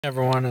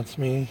Everyone, it's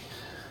me.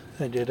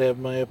 I did have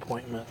my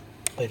appointment.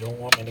 They don't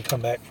want me to come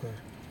back for,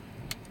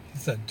 he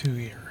said, 2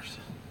 years.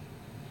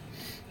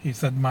 He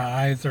said my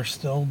eyes are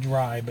still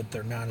dry, but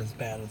they're not as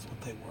bad as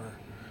what they were.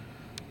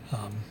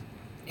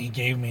 He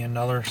gave me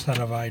another set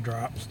of eye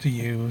drops to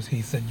use.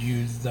 He said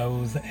use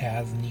those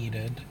as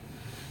needed.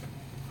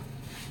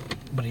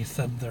 But he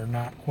said they're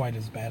not quite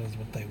as bad as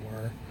what they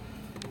were.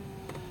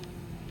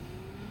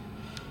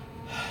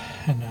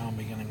 And now I'm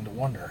beginning to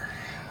wonder.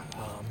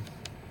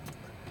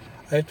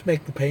 I have to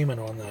make the payment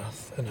on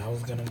this, and I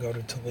was going to go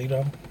to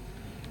Toledo,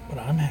 but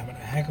I'm having a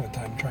heck of a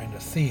time trying to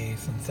see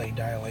since they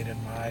dilated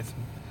my eyes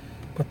and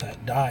put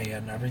that dye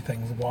in.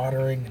 Everything's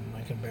watering, and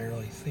I can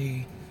barely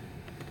see.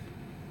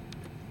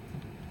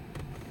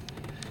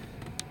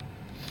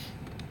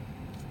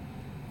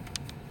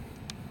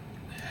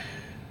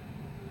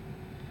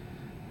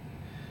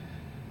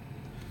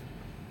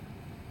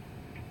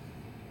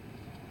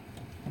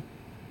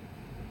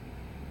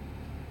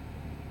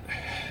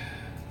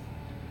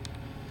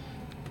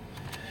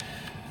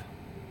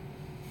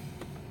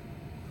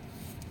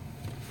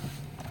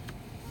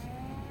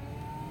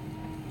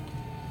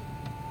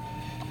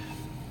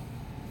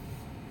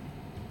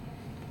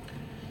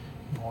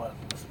 What,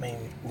 this may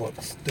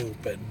look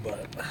stupid,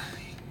 but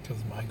because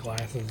my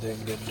glasses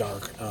didn't get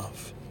dark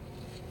enough.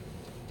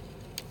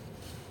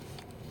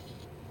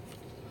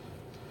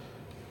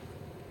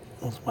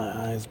 That's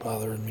my eyes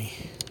bothering me.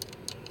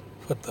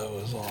 Put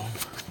those on.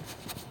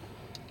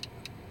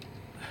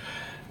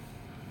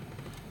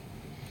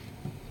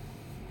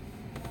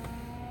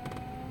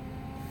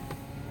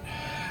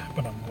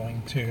 But I'm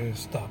going to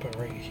stop it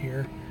right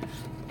here.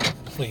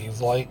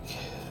 Please like,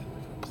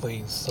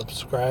 please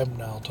subscribe,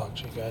 and I'll talk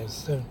to you guys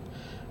soon.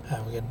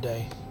 Have a good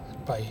day.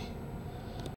 Bye.